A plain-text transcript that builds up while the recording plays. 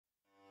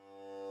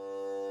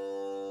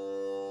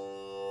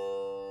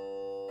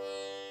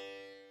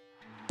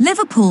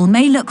Liverpool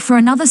may look for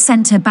another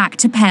centre-back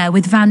to pair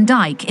with Van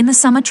Dijk in the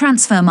summer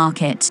transfer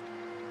market.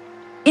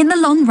 In the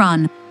long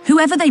run,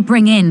 whoever they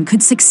bring in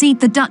could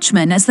succeed the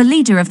Dutchman as the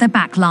leader of their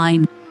back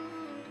line.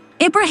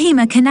 Ibrahim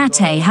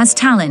Konate has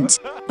talent,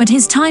 but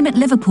his time at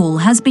Liverpool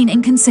has been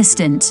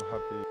inconsistent.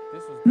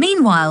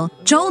 Meanwhile,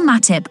 Joel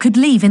Matip could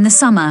leave in the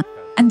summer,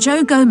 and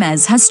Joe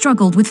Gomez has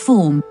struggled with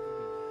form.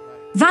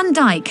 Van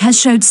Dijk has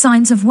showed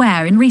signs of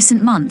wear in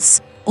recent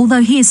months,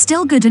 although he is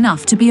still good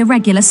enough to be a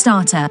regular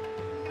starter.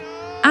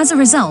 As a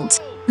result,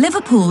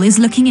 Liverpool is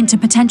looking into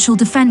potential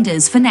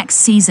defenders for next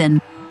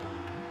season.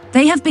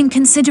 They have been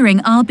considering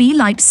RB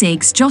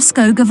Leipzig's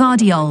Joško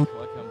Gvardiol.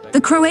 The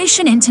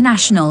Croatian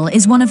international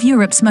is one of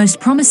Europe's most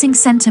promising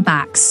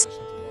centre-backs.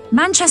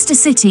 Manchester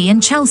City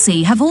and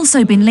Chelsea have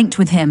also been linked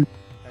with him.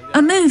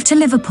 A move to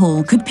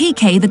Liverpool could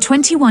pique the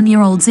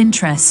 21-year-old's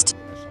interest.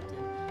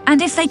 And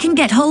if they can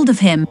get hold of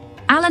him,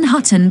 Alan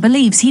Hutton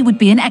believes he would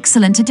be an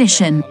excellent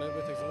addition.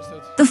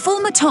 The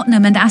former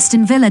Tottenham and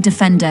Aston Villa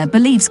defender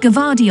believes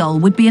Gvardiol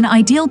would be an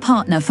ideal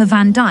partner for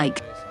Van Dijk,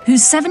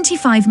 whose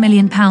 £75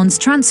 million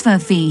transfer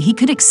fee he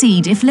could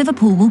exceed if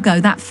Liverpool will go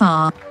that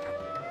far.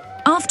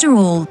 After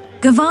all,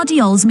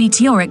 Gvardiol's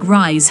meteoric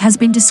rise has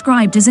been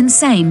described as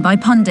insane by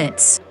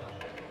pundits.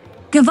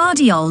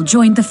 Gvardiol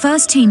joined the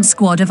first-team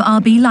squad of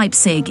RB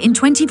Leipzig in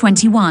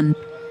 2021.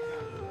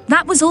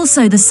 That was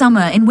also the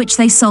summer in which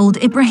they sold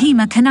Ibrahim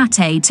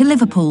Konate to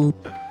Liverpool.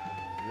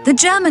 The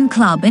German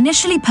club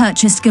initially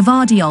purchased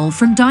Gvardiol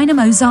from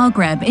Dinamo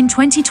Zagreb in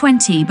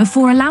 2020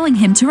 before allowing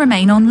him to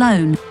remain on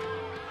loan.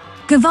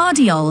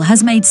 Gvardiol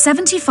has made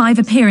 75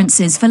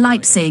 appearances for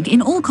Leipzig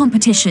in all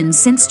competitions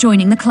since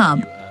joining the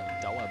club.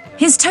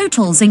 His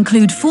totals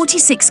include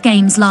 46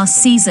 games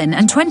last season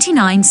and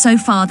 29 so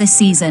far this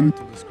season.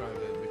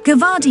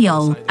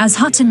 Gvardiol, as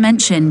Hutton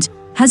mentioned,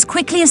 has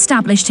quickly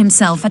established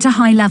himself at a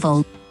high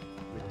level.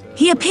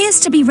 He appears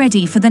to be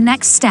ready for the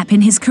next step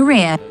in his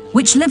career,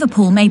 which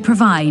Liverpool may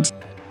provide.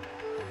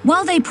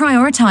 While they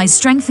prioritise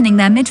strengthening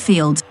their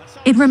midfield,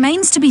 it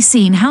remains to be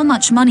seen how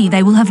much money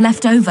they will have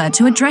left over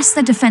to address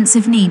their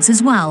defensive needs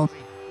as well.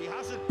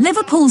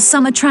 Liverpool's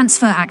summer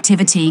transfer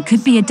activity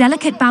could be a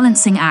delicate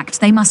balancing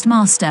act they must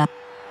master.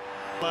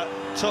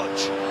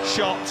 Touch,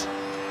 shot,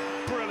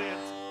 brilliant.